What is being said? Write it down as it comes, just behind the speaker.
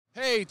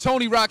Hey,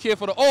 Tony Rock here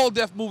for the All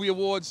Deaf Movie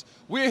Awards.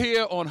 We're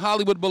here on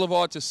Hollywood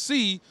Boulevard to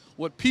see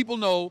what people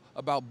know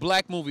about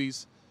black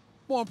movies,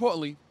 more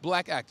importantly,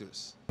 black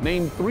actors.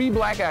 Name 3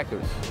 black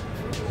actors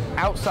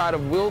outside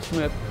of Will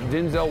Smith,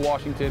 Denzel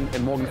Washington,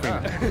 and Morgan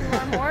Freeman.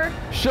 Shemar Moore?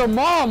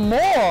 Shemar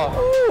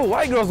Moore! Ooh,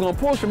 white girls gonna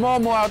pull Shemar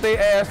Moore out their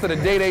ass to the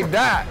day they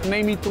die.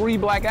 Name me 3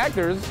 black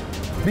actors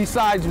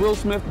besides Will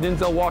Smith,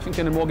 Denzel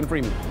Washington, and Morgan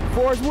Freeman.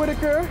 Forrest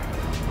Whitaker,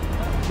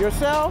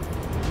 yourself,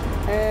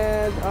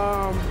 and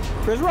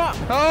Chris Rock.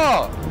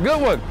 Oh,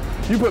 good one.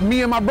 You put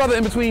me and my brother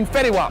in between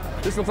Fetty Wap.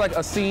 This looks like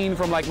a scene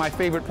from like my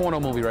favorite porno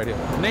movie right here.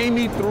 Name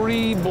me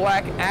 3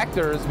 black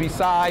actors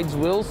besides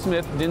Will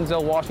Smith,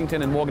 Denzel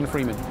Washington, and Morgan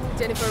Freeman.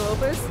 Jennifer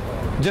Lopez?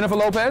 Jennifer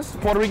Lopez,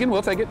 Puerto Rican,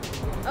 we'll take it.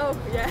 Oh,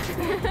 yeah.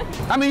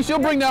 I mean, she'll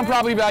bring down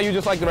property value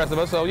just like the rest of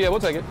us, so yeah, we'll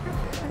take it.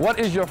 What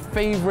is your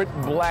favorite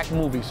black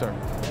movie, sir?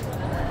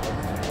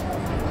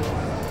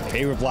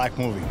 Favorite black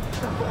movie?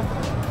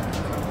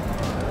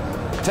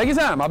 Take your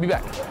time, I'll be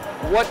back.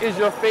 What is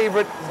your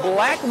favorite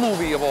black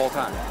movie of all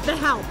time? The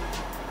Help.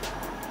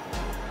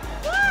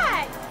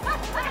 What?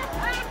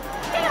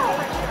 Get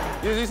over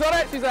here. You saw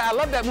that? She said, I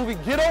love that movie,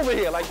 get over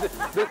here. Like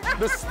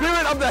the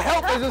spirit of the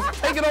help is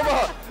just taking over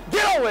her.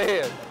 Get over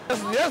here.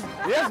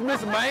 Yes,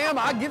 Miss Ma'am,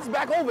 I gets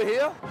back over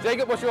here.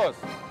 Jacob, what's yours?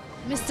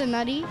 Mr.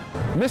 Nutty.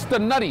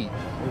 Mr. Nutty.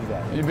 What is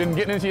that? You've been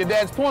getting into your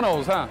dad's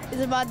pornos, huh?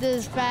 It's about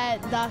this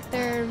fat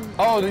doctor.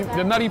 Oh,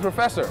 the Nutty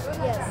Professor.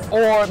 Yes.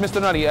 Or Mr.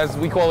 Nutty, as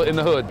we call it in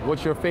the hood.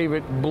 What's your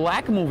favorite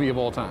black movie of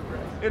all time?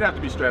 It'd have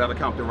to be Straight Outta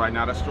Compton right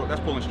now. That's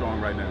pulling strong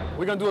right now.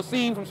 We're gonna do a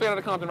scene from Straight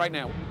Outta Compton right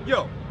now.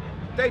 Yo,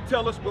 they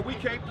tell us what we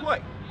can't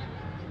play.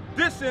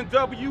 This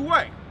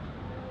NWA.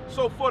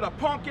 So for the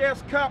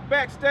punk-ass cop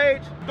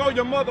backstage, throw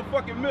your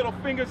motherfucking middle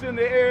fingers in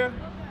the air.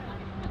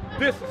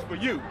 This is for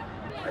you.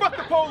 Fuck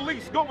the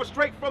police, going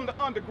straight from the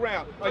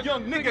underground. A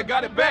young nigga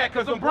got it bad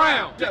cause I'm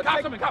brown.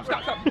 Cops coming, cops.